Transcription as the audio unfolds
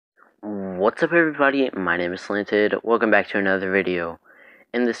What's up everybody, my name is Slanted. Welcome back to another video.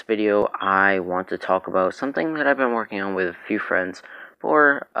 In this video, I want to talk about something that I've been working on with a few friends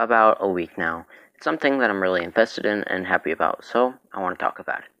for about a week now. It's something that I'm really invested in and happy about, so I want to talk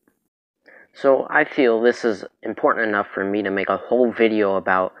about it. So I feel this is important enough for me to make a whole video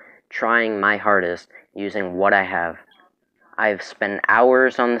about trying my hardest using what I have. I've spent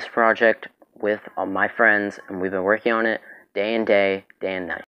hours on this project with all my friends, and we've been working on it day and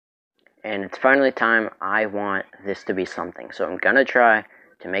night. And it's finally time. I want this to be something, so I'm gonna try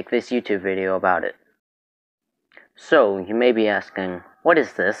to make this YouTube video about it. So, you may be asking, what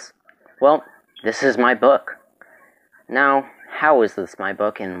is this? Well, this is my book. Now, how is this my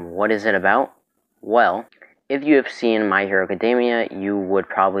book and what is it about? Well, if you have seen My Hero Academia, you would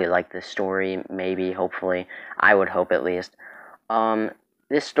probably like this story, maybe, hopefully. I would hope at least.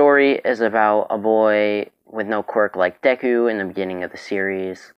 This story is about a boy with no quirk like Deku in the beginning of the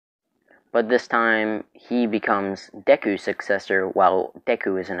series. But this time, he becomes Deku's successor while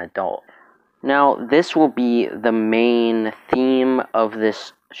Deku is an adult. Now, this will be the main theme of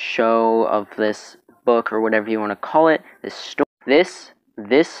this show, of this book, or whatever you want to call it. This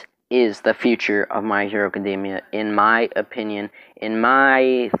is the future of My Hero Academia, in my opinion, in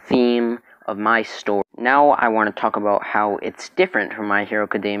my theme of my story. Now, I want to talk about how it's different from My Hero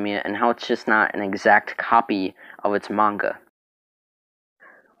Academia, and how it's just not an exact copy of its manga.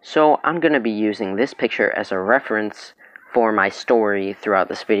 So I'm going to be using this picture as a reference for my story throughout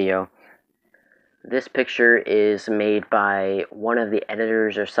this video. This picture is made by one of the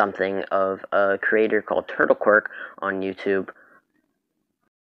editors or something of a creator called TurtleQuirk on YouTube.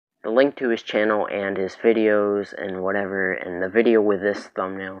 The link to his channel and his videos and whatever, and the video with this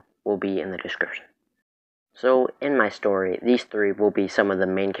thumbnail will be in the description. So in my story, these three will be some of the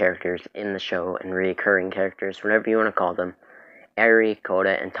main characters in the show and recurring characters, whatever you want to call them. Eri,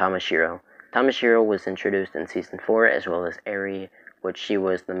 Koda, and Tamashiro. Tamashiro was introduced in Season 4, as well as Eri, which she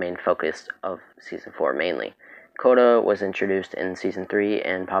was the main focus of Season 4 mainly. Koda was introduced in Season 3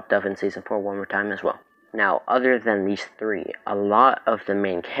 and popped up in Season 4 one more time as well. Now, other than these three, a lot of the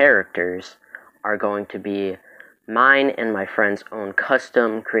main characters are going to be mine and my friend's own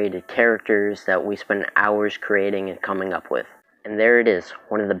custom created characters that we spend hours creating and coming up with. And there it is,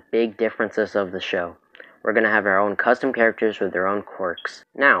 one of the big differences of the show. We're going to have our own custom characters with their own quirks.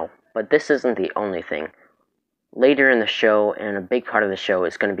 Now, but this isn't the only thing. Later in the show, and a big part of the show,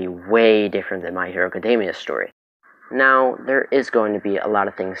 is going to be way different than My Hero Academia's story. Now, there is going to be a lot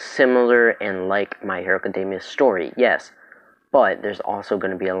of things similar and like My Hero Academia's story, yes. But there's also going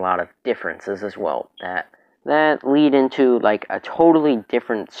to be a lot of differences as well that lead into like a totally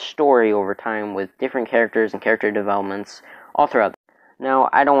different story over time with different characters and character developments all throughout. Now,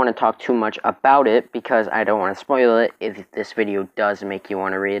 I don't want to talk too much about it because I don't want to spoil it if this video does make you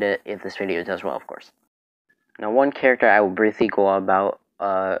want to read it, if this video does well, of course. Now, one character I will briefly go about,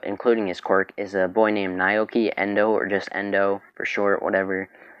 including his quirk, is a boy named Naoki Endo, or just Endo for short, whatever.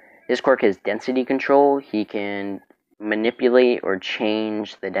 His quirk is density control. He can manipulate or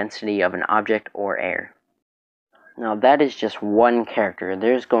change the density of an object or air. Now, that is just one character.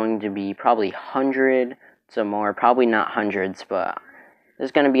 There's going to be probably hundreds or more, probably not hundreds, but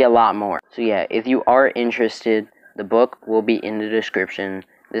there's going to be a lot more. So yeah, if you are interested, the book will be in the description.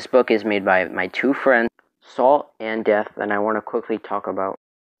 This book is made by my two friends, Salt and Death, that I want to quickly talk about.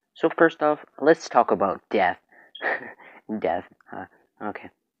 So first off, let's talk about Death. Death,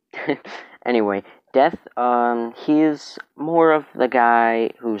 okay. Anyway, Death, he's more of the guy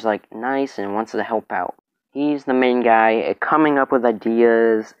who's like nice and wants to help out. He's the main guy coming up with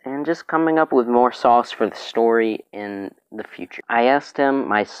ideas and just coming up with more sauce for the story in the future. I asked him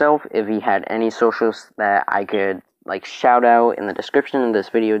myself if he had any socials that I could like shout out in the description of this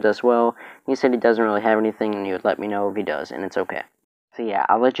video does well. He said he doesn't really have anything and he would let me know if he does, and it's okay. So yeah,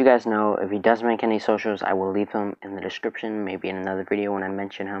 I'll let you guys know if he does make any socials. I will leave them in the description, maybe in another video when I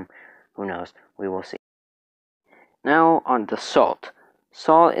mention him. Who knows? We will see. Now on to Salt.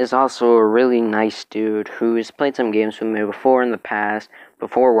 Salt is also a really nice dude who has played some games with me before in the past,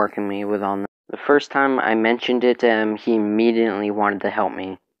 before working me with on them. The first time I mentioned it to him, he immediately wanted to help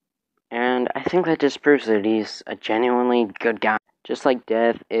me. And I think that just proves that he's a genuinely good guy. Just like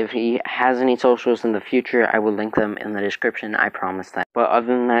Death, if he has any socials in the future, I will link them in the description, I promise that. But other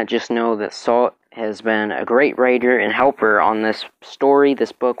than that, just know that Salt has been a great writer and helper on this story,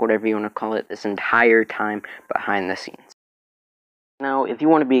 this book, whatever you want to call it, this entire time behind the scenes. Now, if you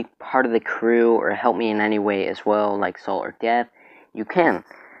want to be part of the crew or help me in any way as well, like Salt or Death, you can.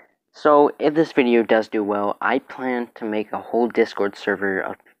 So, if this video does do well, I plan to make a whole Discord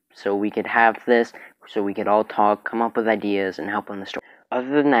server so we could have this, so we could all talk, come up with ideas, and help on the story. Other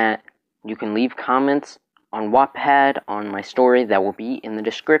than that, You can leave comments on Wattpad on my story that will be in the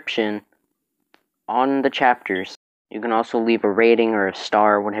description on the chapters. You can also leave a rating or a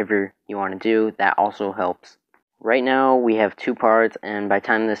star, whatever you want to do. That also helps. Right now we have 2 parts, and by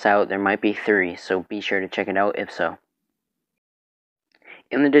time this out there might be 3, so be sure to check it out if so.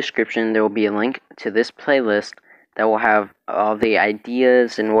 In the description there will be a link to this playlist that will have all the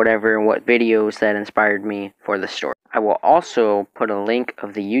ideas and whatever and what videos that inspired me for the story. I will also put a link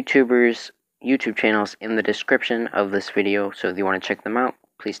of the YouTubers' YouTube channels in the description of this video, so if you want to check them out,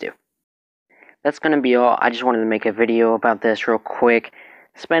 please do. That's going to be all. I just wanted to make a video about this real quick,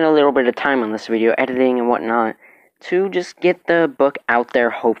 spend a little bit of time on this video, editing and whatnot, to just get the book out there,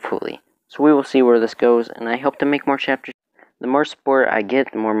 hopefully. So we will see where this goes, and I hope to make more chapters. The more support I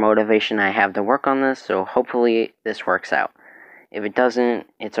get, the more motivation I have to work on this, so hopefully this works out. If it doesn't,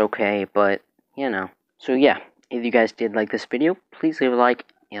 it's okay, but, you know. So yeah, if you guys did like this video, please leave a like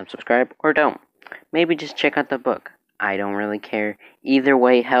and subscribe, or don't. Maybe just check out the book. I don't really care. Either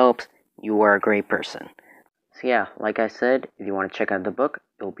way helps. You are a great person. So yeah, like I said, if you want to check out the book,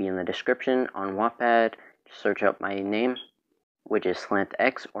 it will be in the description on Wattpad. Just search up my name, which is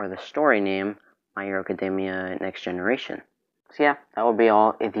SlantX, or the story name, My Hero Academia Next Generation. So yeah, that will be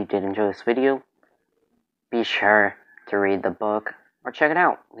all. If you did enjoy this video, be sure to read the book or check it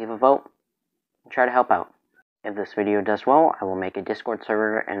out. Leave a vote and try to help out. If this video does well, I will make a Discord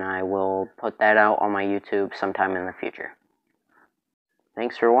server and I will put that out on my YouTube sometime in the future.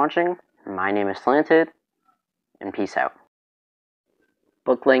 Thanks for watching. My name is Slanted, and peace out.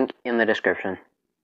 Book link in the description.